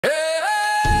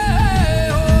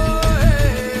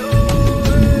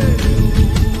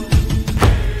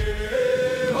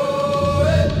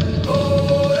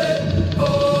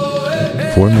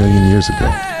4 million years ago,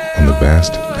 on the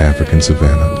vast African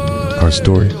savanna, our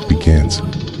story begins.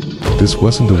 This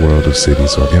wasn't a world of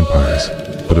cities or empires,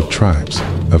 but of tribes,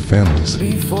 of families,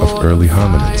 of early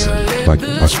hominids, like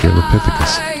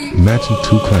Australopithecus. Imagine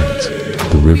two clans,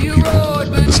 the river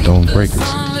people and the stone breakers,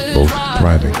 both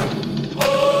thriving.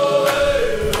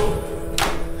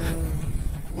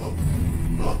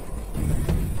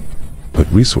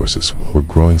 But resources were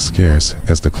growing scarce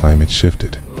as the climate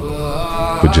shifted.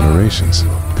 For generations,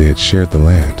 they had shared the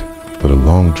land, but a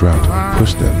long drought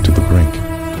pushed them to the brink.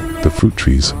 The fruit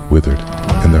trees withered,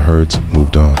 and the herds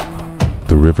moved on.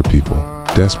 The river people,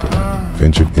 desperate,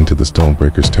 ventured into the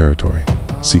Stonebreakers' territory,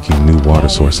 seeking new water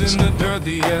sources.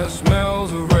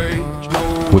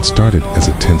 What started as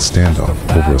a tense standoff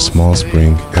over a small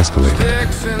spring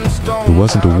escalated. It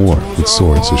wasn't a war with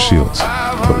swords or shields,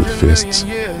 but with fists,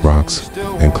 rocks,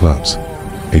 and clubs.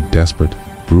 A desperate,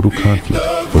 brutal conflict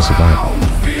for survival.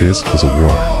 This was a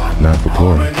war, not for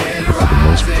glory, but for the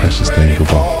most precious thing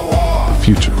of all, the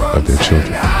future of their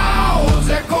children.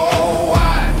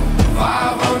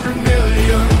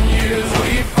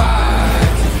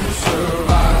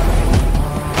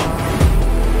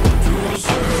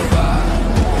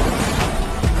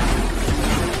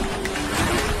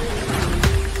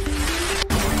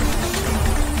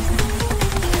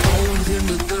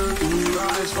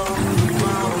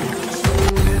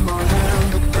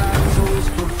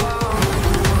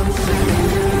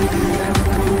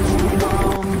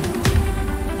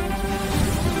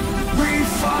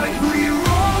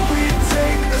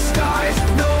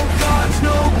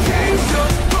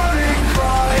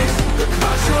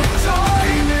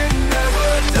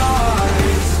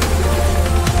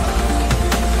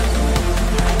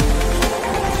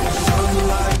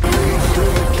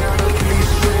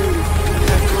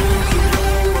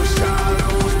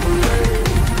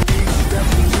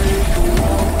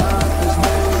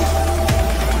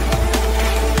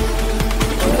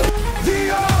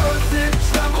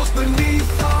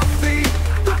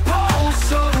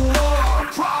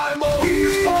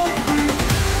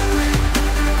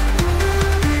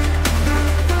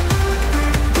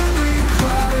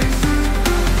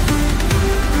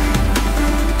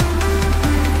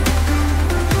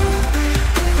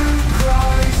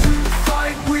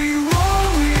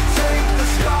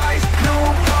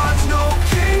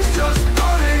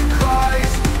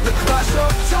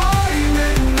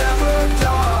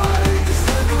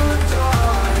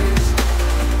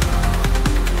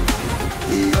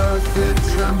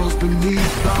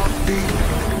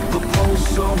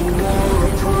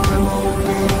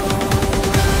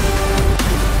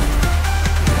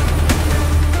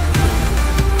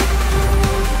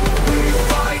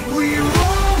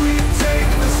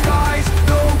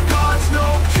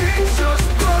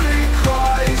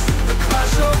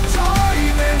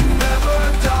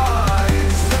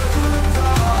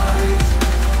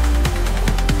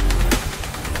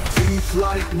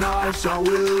 Like knives, our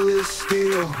will is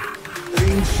steel.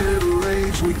 Ancient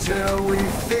rage, we tell, we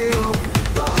feel.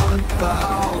 The hunt, the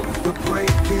howl, the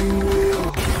breaking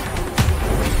wheel.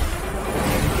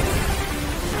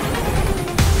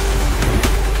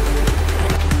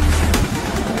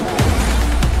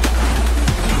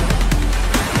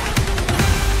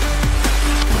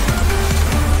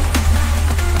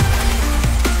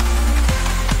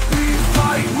 We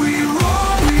fight, we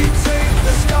roar, we take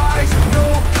the skies. No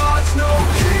gods, no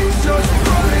kings, just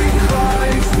burning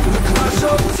cries. The clash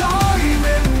of time,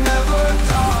 it never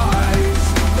dies.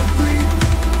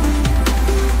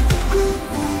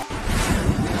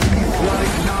 Teeth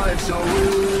like knives, our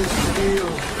will is steel.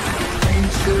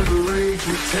 Ancient rage,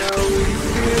 we tell, we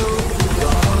feel. The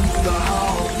hunt, the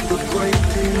howl, the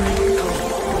breaking wheel.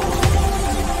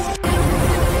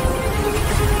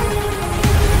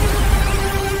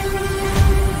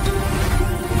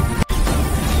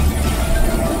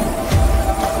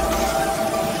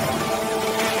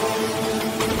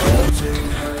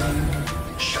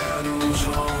 Shadows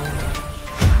long,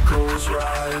 echoes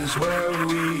rise where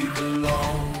we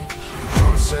belong.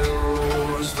 Hearts and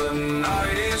roars, the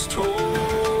night is told.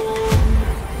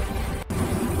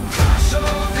 Clash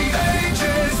of the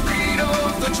ages, beat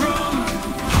of the drum.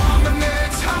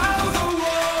 Hominids, how the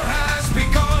war has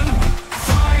begun.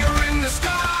 Fire in the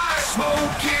sky,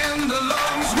 smoke in the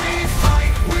lungs. We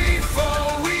fight, we fall,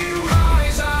 we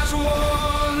rise as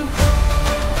one.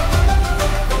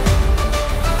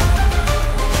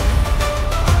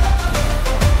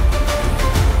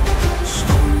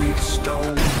 Stone meets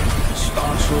stone,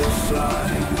 sparks will fly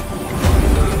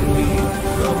underneath.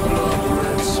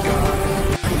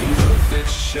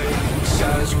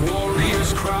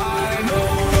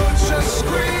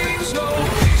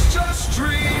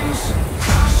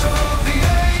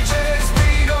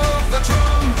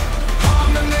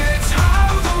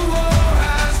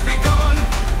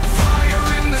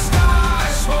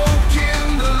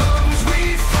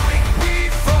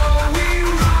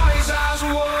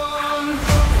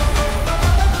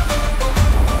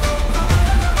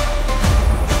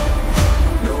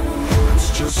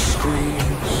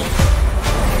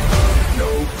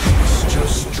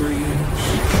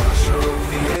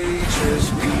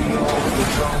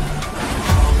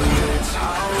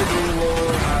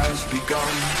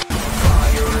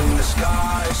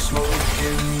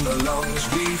 lungs.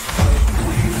 We fight,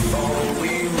 we fall,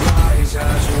 we rise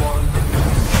as one.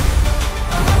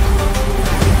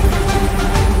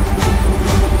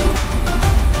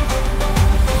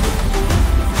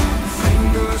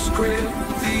 Fingers grip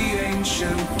the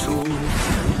ancient tool.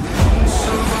 One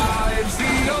survives,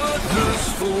 the others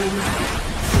fall.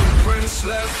 Footprints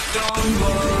left on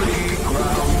muddy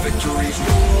ground. Victory's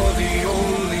roar, the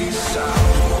only sound.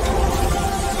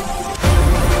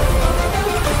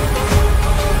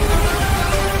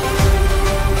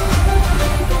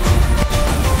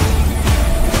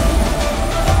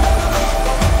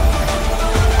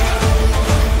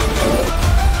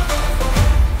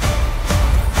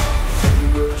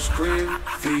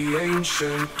 The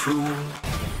ancient tool.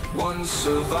 One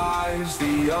survives,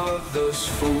 the others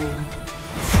fall.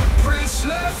 Footprints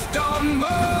left on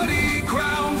muddy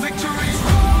ground. Victory's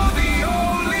roar, the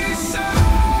only sound.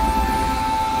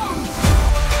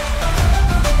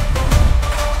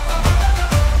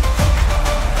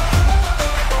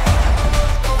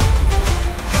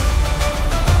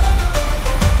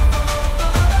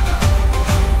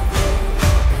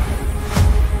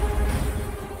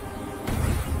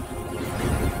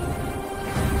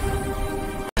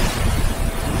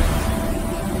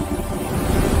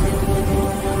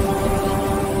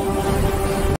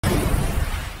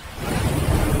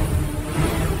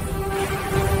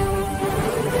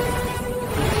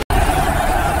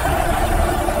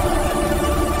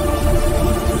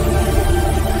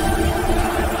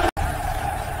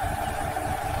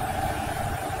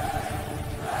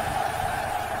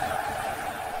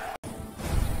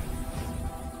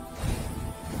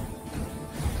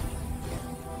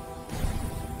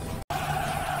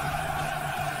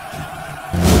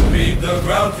 Beat the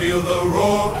ground, feel the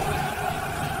roar.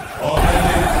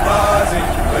 Hominids rising,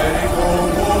 ready for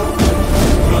war.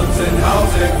 Grunts and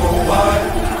howls echo wide.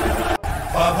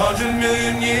 500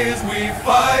 million years we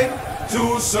fight to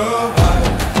survive.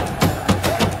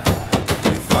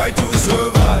 We fight to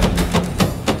survive.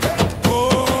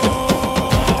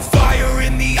 Oh, fire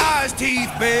in the eyes,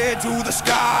 teeth bared to the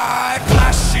sky.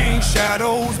 Flashing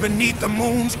shadows beneath the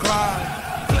moon's cry.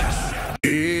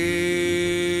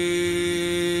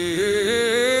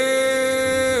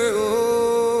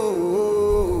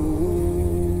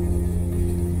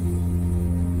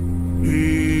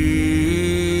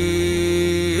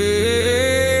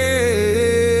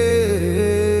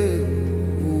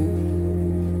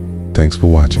 Thanks for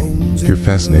watching. If you're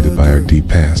fascinated by our deep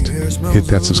past, hit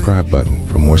that subscribe button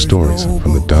for more stories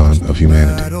from the dawn of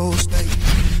humanity.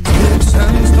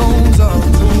 Stones are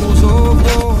tools of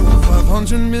war.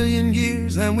 500 million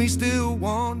years and we still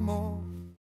want more.